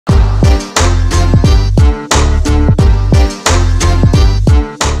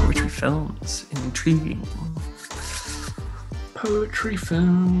Poetry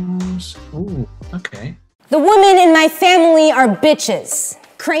films. Ooh, okay. The women in my family are bitches.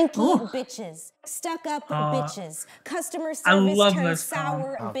 Cranky bitches. Stuck up bitches. Customer service turned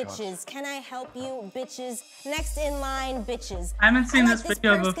sour bitches. Can I help you bitches? Next in line bitches. I haven't seen this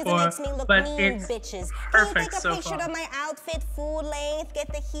video before, but it's perfect so far. Of my outfit, full length, get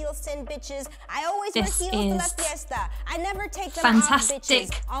the heels 10 bitches. I always wear heels to la fiesta. I never take them fantastic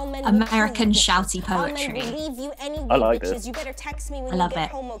American shouty poetry. I like this. You better text me when I love you get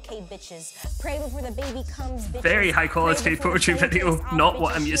it. home, okay, bitches. Pray before the baby comes, bitches. Very high quality poetry video, not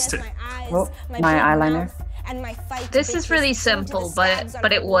what I'm used to. Oh, my eyeliner. This is really simple,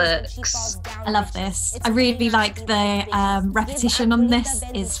 but it works. I love this. I really like the repetition on this.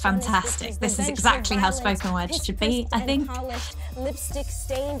 Is fantastic. This is exactly how spoken word should be, I think. Lipstick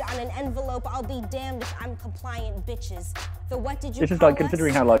stained on an envelope. I'll be damned if I'm compliant, bitches. The what did you This is call like,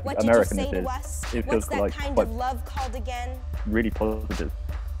 considering us? how like What did you American say this to us? is, it What's feels that like kind quite of love called again? really positive.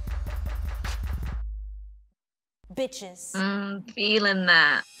 Bitches. Feeling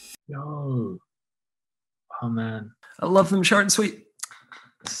that. Yo. Oh man. I love them short and sweet.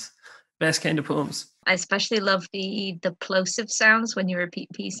 Best kind of poems. I especially love the plosive sounds when you repeat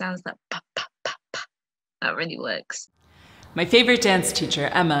P sounds. That pop, pop, pop, pop. That really works. My favorite dance teacher,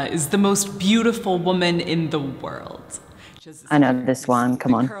 Emma, is the most beautiful woman in the world. I know this one.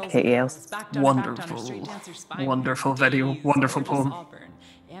 Come on, Katie Ailes. Wonderful, wonderful video, wonderful poem.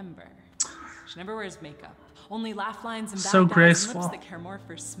 Amber. She never wears makeup. Only laugh lines and So graceful. that care more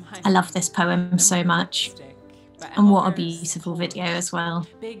for smiles. I love this poem so much. And what a beautiful video as well.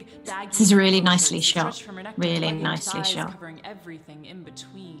 This is really nicely shot. Really nicely shot.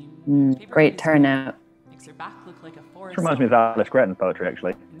 Great turnout. It reminds me of Alice Gretton's poetry,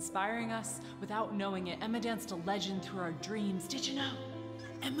 actually. Inspiring us without knowing it. Emma danced a legend through our dreams. Did you know?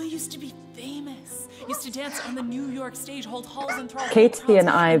 Emma used to be famous. Used to dance on the New York stage, hold halls and throw. Katie and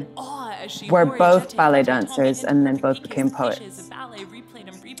I were both ballet dancers and then both became poets.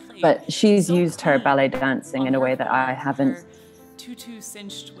 But she's used her ballet dancing in a way that I haven't.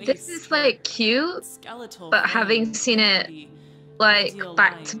 This is like cute, but having seen it like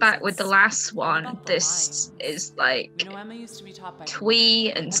back to back with the last one, this is like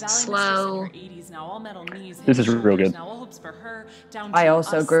twee and slow. This is real good. I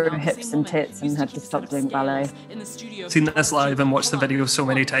also grew hips and tits and had to stop doing ballet. Seen this live and watched the video so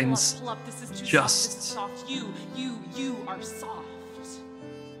many times. Just.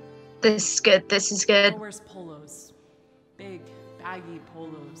 This is good. This is good. Wears polos, big baggy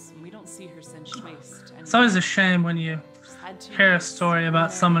polos, and we don't see her cinched waist. It's always a shame when you hear a story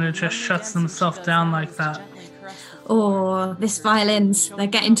about someone who just shuts themselves down like that. Oh, this violins, they're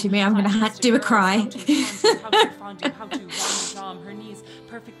getting to me. I'm going to have to do a cry.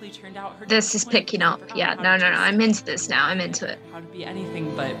 This is picking up. Yeah, no. I'm into this now. I'm into it. How to be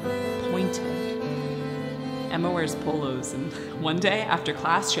anything but pointed. Emma wears polos, and one day after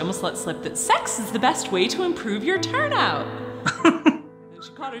class, she almost let slip that sex is the best way to improve your turnout. She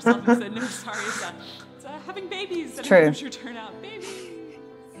caught herself and said, "No, sorry, it's having babies that improves your turnout, baby."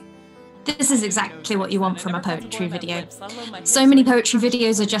 This is exactly what you want from a poetry video. So many poetry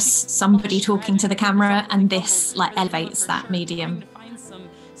videos are just somebody talking to the camera, and this like elevates that medium.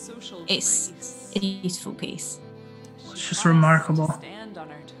 It's a beautiful piece. It's just remarkable.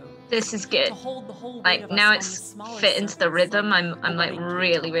 This is good. Like now it's fit into the rhythm. I'm like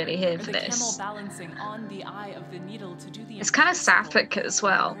really here for this. It's kind of sapphic as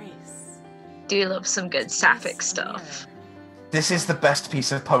well. Do love some good sapphic stuff. This is the best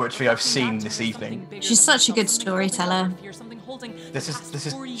piece of poetry I've seen this evening. She's such a good storyteller. This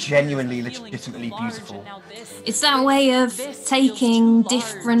is genuinely, legitimately beautiful. It's that way of taking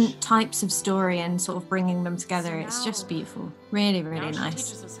different types of story and sort of bringing them together. It's just beautiful. Really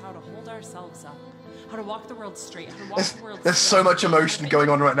nice. There's so much emotion going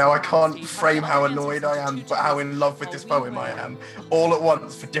on right now. I can't frame how annoyed I am, but how in love with this poem I am. All at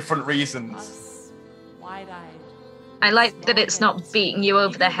once for different reasons. I like that it's not beating you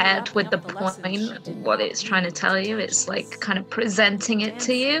over the head with the point, what it's trying to tell you. It's like kind of presenting it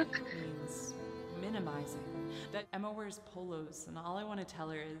to you. Minimizing. That Emma wears polos, and all I want to tell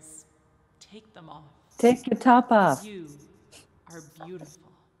her is, take them off. Take your top off. You are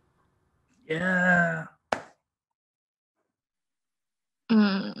beautiful. Yeah.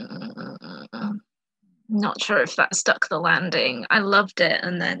 Not sure if that stuck the landing. I loved it,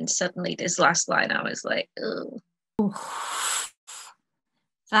 and then suddenly this last line, I was like, ooh.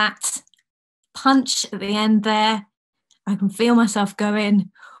 That punch at the end there, I can feel myself going,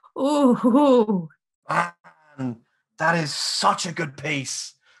 ooh. Man, that is such a good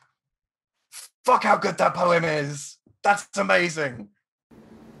piece. Fuck how good that poem is. That's amazing.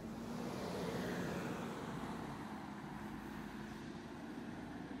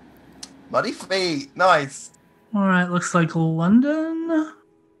 Muddy feet. Nice. All right, looks like London.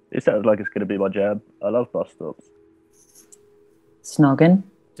 It sounds like it's going to be my jam. I love bus stops. Snogging.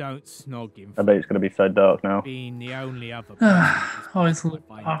 Don't snog him. I bet it's going to be so dark now. Being the only other Always look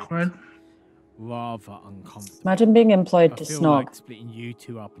awkward. Rather uncomfortable. Imagine being employed to I feel snog. like splitting you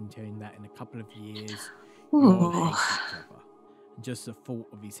two up and doing that in a couple of years. Ooh. You'll hate each other. Just the thought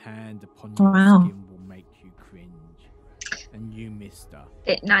of his hand upon your Wow. skin will make you cringe. And you, mister.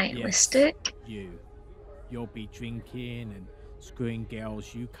 Bit nihilistic. You'll be drinking and screwing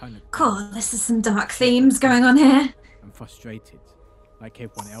girls. You kind of Cool, this is some dark themes going on here. and frustrated, like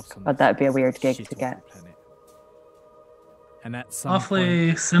everyone else on But that'd be a weird gig to get. planet. And at some Awfully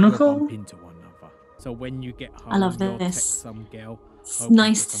point, cynical. you'll bump into one another. So when you get home, I love you'll this. text some girl. It's hoping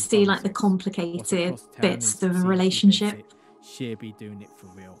nice for to some see fun like the sex. complicated What's across town bits and of a see if she relationship. gets it. She'll be doing it for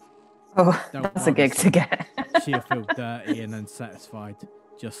real. Oh, Don't that's a worry, gig to get. She'll feel dirty and unsatisfied,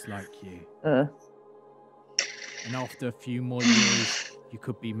 just like you. And after a few more years, you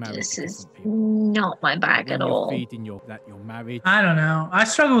could be married This to is different people. not my bag When at you're all. feeding that you're married. I don't know. I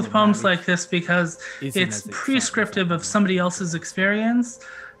struggle with Your poems marriage like this because isn't it's as exciting prescriptive of somebody else's experience,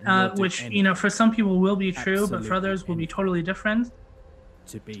 And you'll do which, you know, for some people will be true, but for Absolutely others will be totally different.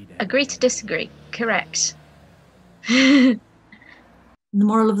 to be there. Agree to disagree. Correct. And the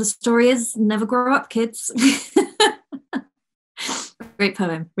moral of the story is never grow up, kids. Great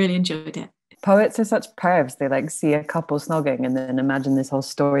poem. Really enjoyed it. Poets are such pervs. They like see a couple snogging and then imagine this whole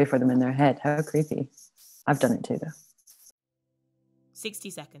story for them in their head. How creepy. I've done it too, though.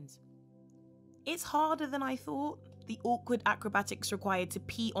 60 seconds. It's harder than I thought. The awkward acrobatics required to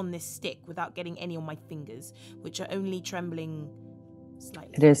pee on this stick without getting any on my fingers, which are only trembling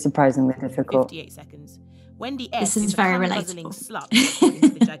slightly. It is surprisingly difficult. 58 seconds. Wendy S. This is a very tongue-guzzling relatable. slut according to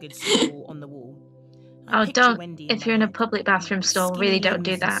the jagged scroll on the wall. I Oh, picture don't. Wendy If you're in a public bathroom stall, really don't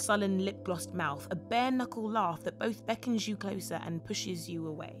do a that. sullen lip-glossed mouth, a bare-knuckle laugh that both beckons you closer and pushes you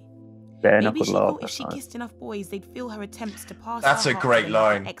away. Bare Maybe knuckle she laugh. thought if that's she nice. kissed enough boys, they'd feel her attempts to pass That's her a heart great to another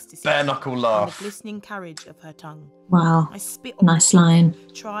line. ecstasy Bare knuckle and laugh. the glistening carriage of her tongue. Wow. I spit on Nice the floor, line.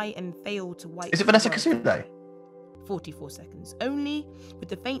 try and fail to wipe Is it the Vanessa blood. Kissule? 44 seconds. Only with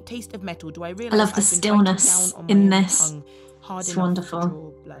the faint taste of metal do I realise I love the I've been biting stillness down on in my own this. tongue, hard It's enough wonderful. to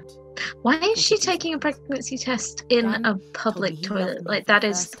draw blood. Why is she taking a pregnancy test in a public toilet? Like, that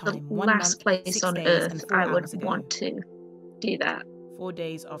is the last place on earth I would want to do that. 4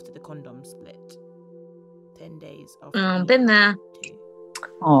 days after the condom split. 10 days after. Been there.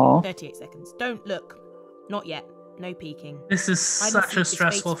 Aw. 38 seconds. Don't look. Not yet. No peeking. This is Hide and such seek a is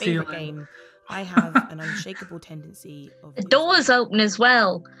stressful Fate's favourite feeling. game. I have an unshakable tendency of. The door's open as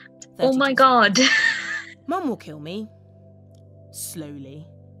well. Oh my god. Mum will kill me. Slowly,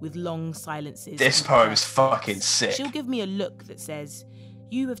 with long silences. This and poem's curses. fucking sick. She'll give me a look that says,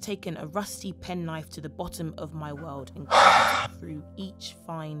 "You have taken a rusty penknife to the bottom of my world and cut through each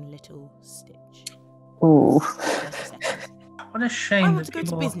fine little stitch." Ooh. 30 seconds. What a I shame want that to go to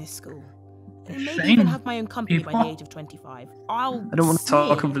people... business school. And maybe Shame, even have my own company by people. the age of 25. I'll I don't want to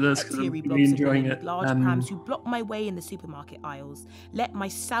talk sneer over this at because I'm teary really blobs of enjoying women it. with large prams who block my way in the supermarket aisles. Let my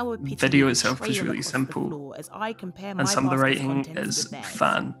sour pity Video itself trail is really across the simple, floor as I compare my and some of the basket's writing contents is with theirs.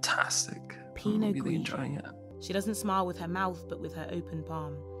 fantastic. I'm Pinot really Grigio. enjoying it. She doesn't smile with her mouth, but with her open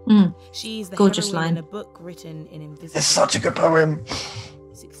palm. She's the Gorgeous heroine line. in a book written in invisible. It's such a good poem.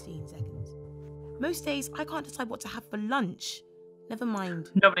 16 seconds. Most days, I can't decide what to have for lunch. Never mind.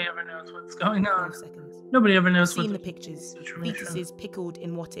 Nobody ever knows what's going on. 12 seconds. Nobody ever I've knows seen what the pictures. situation. Fetuses pickled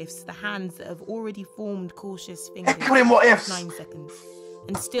in what ifs. The hands that have already formed cautious fingers. Pickled in what ifs? 9 seconds.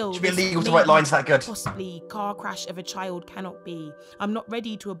 And still, Should be this illegal to maybe, write lines that good. Possibly car crash of a child cannot be. I'm not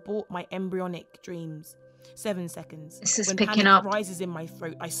ready to abort my embryonic dreams. 7 seconds. This is When picking panic up. rises in my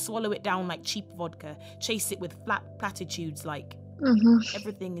throat, I swallow it down like cheap vodka. Chase it with flat platitudes like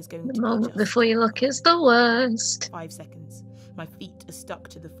everything is going The to be moment just before you look is the worst. 5 seconds. My feet are stuck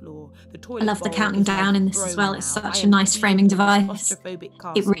to the floor. The toilet I love the bowl counting is down in this as overgrown well. It's now. such I a nice am framing feeling like device. claustrophobic It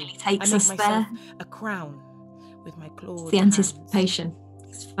castle. really takes I us make myself there. a crown with my claws. It's the anticipation.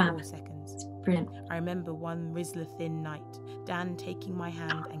 It's fab. 4 seconds. Brilliant. I remember one Rizzler thin night, Dan taking my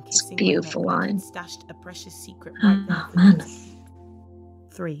hand and kissing beautiful my neck like line. he'd stashed a precious secret right there Oh, for man. me.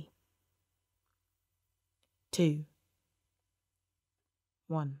 3, 2,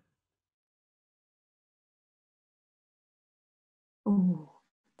 1. Ooh.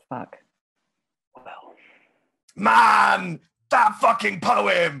 Fuck. Man, that fucking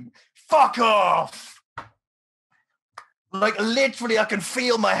poem. Fuck off. Like, literally, I can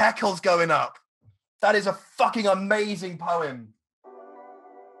feel my heckles going up. That is a fucking amazing poem.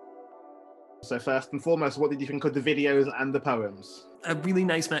 So first and foremost, what did you think of the videos and the poems? A really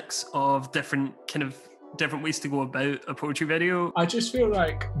nice mix of different ways to go about a poetry video. I just feel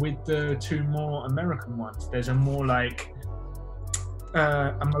like with the two more American ones, there's a more like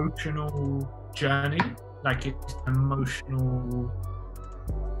emotional journey. Like it's emotional.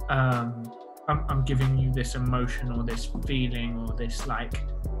 I'm giving you this emotion or this feeling or this like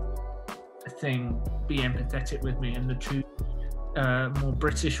thing. Be empathetic with me. And the two more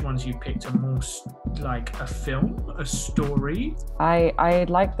British ones you picked are more like a film, a story. I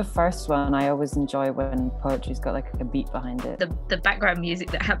like the first one. I always enjoy when poetry's got like a beat behind it. The background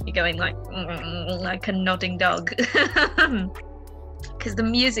music that had me going like a nodding dog. Because the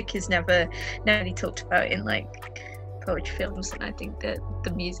music is never really talked about in like poetry films, and I think that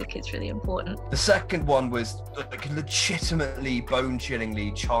the music is really important. The second one was like legitimately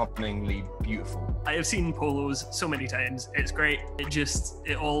bone-chillingly, charmingly beautiful. I have seen Polos so many times. It's great.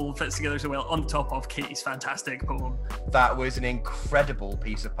 It all fits together so well on top of Katie's fantastic poem. That was an incredible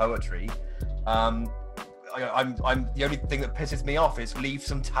piece of poetry. I'm the only thing that pisses me off is leave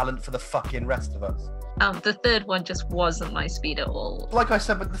some talent for the fucking rest of us. The third one just wasn't my speed at all. Like I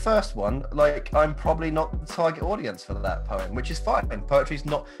said with the first one, like I'm probably not the target audience for that poem, which is fine. Poetry's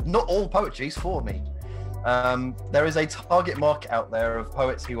not all poetry's for me. There is a target market out there of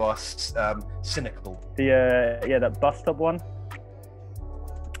poets who are cynical. That bus stop one.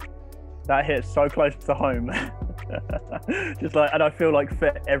 That hits so close to home. Just like, and I feel like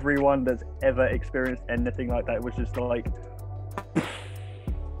for everyone that's ever experienced anything like that, it was just like.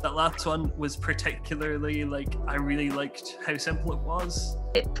 That last one was particularly like, I really liked how simple it was.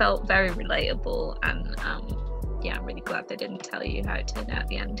 It felt very relatable, and I'm really glad they didn't tell you how it turned out at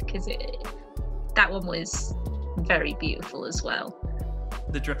the end, because that one was very beautiful as well.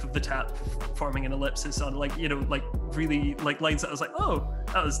 The drip of the tap forming an ellipsis on really like lines that I was like, oh,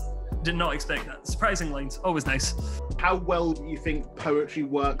 did not expect that. Surprising lines, always nice. How well do you think poetry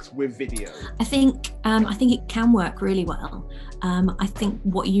works with video? I think it can work really well. I think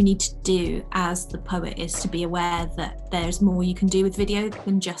what you need to do as the poet is to be aware that there's more you can do with video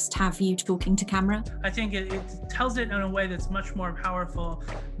than just have you talking to camera. I think it tells it in a way that's much more powerful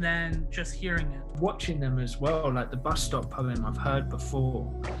than just hearing it. Watching them as well, like the bus stop poem I've heard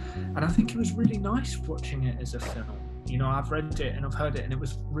before, and I think it was really nice watching it as a film. You know, I've read it and I've heard it, and it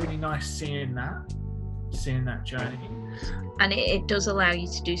was really nice seeing that journey. And it does allow you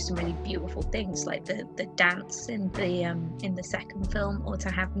to do some really beautiful things, like the dance in the second film, or to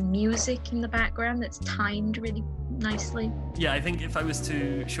have music in the background that's timed really nicely. Yeah, I think if I was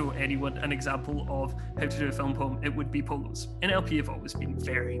to show anyone an example of how to do a film poem, it would be Polos. NLP have always been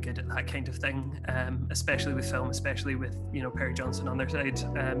very good at that kind of thing, especially with film, especially with Perry Johnson on their side,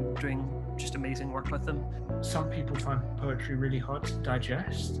 doing just amazing work with them. Some people find poetry really hard to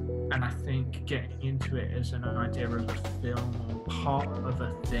digest, and I think getting into it as an idea of a film or part of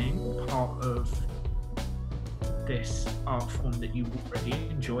a thing, part of this art form that you already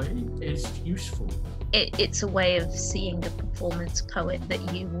enjoy, is useful. It's a way of seeing a performance poet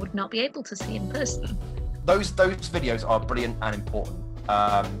that you would not be able to see in person. Those videos are brilliant and important,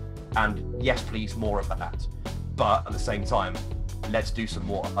 and yes, please, more of that. But at the same time, let's do some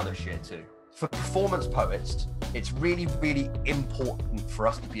more other shit too. For performance poets, it's really, really important for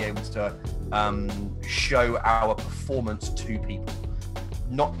us to be able to show our performance to people.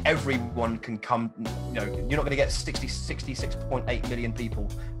 Not everyone can come, you're not going to get 66.8 million people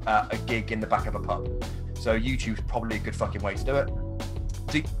a gig in the back of a pub. So YouTube's probably a good fucking way to do it.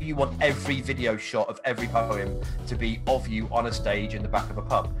 Do you want every video shot of every poem to be of you on a stage in the back of a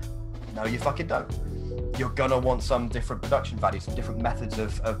pub? No, you fucking don't. You're gonna want some different production values, some different methods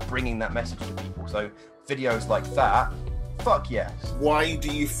of bringing that message to people. So videos like that, fuck yes. Why do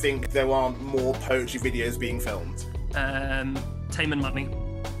you think there aren't more poetry videos being filmed? Time and money.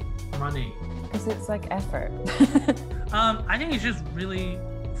 Money. Because it's like effort. I think it's just really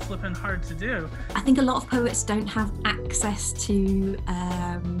flipping hard to do. I think a lot of poets don't have access to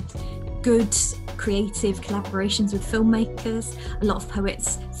good creative collaborations with filmmakers. A lot of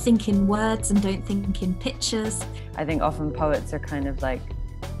poets think in words and don't think in pictures. I think often poets are kind of like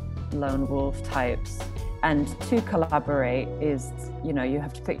lone wolf types, and to collaborate is, you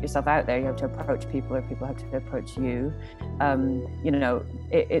have to put yourself out there, you have to approach people, or people have to approach you.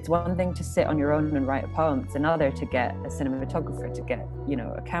 It's one thing to sit on your own and write a poem, it's another to get a cinematographer, to get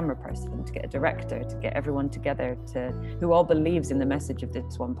a camera person, to get a director, to get everyone together who all believes in the message of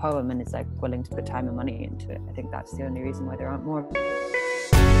this one poem and is like willing to put time and money into it. I think that's the only reason why there aren't more.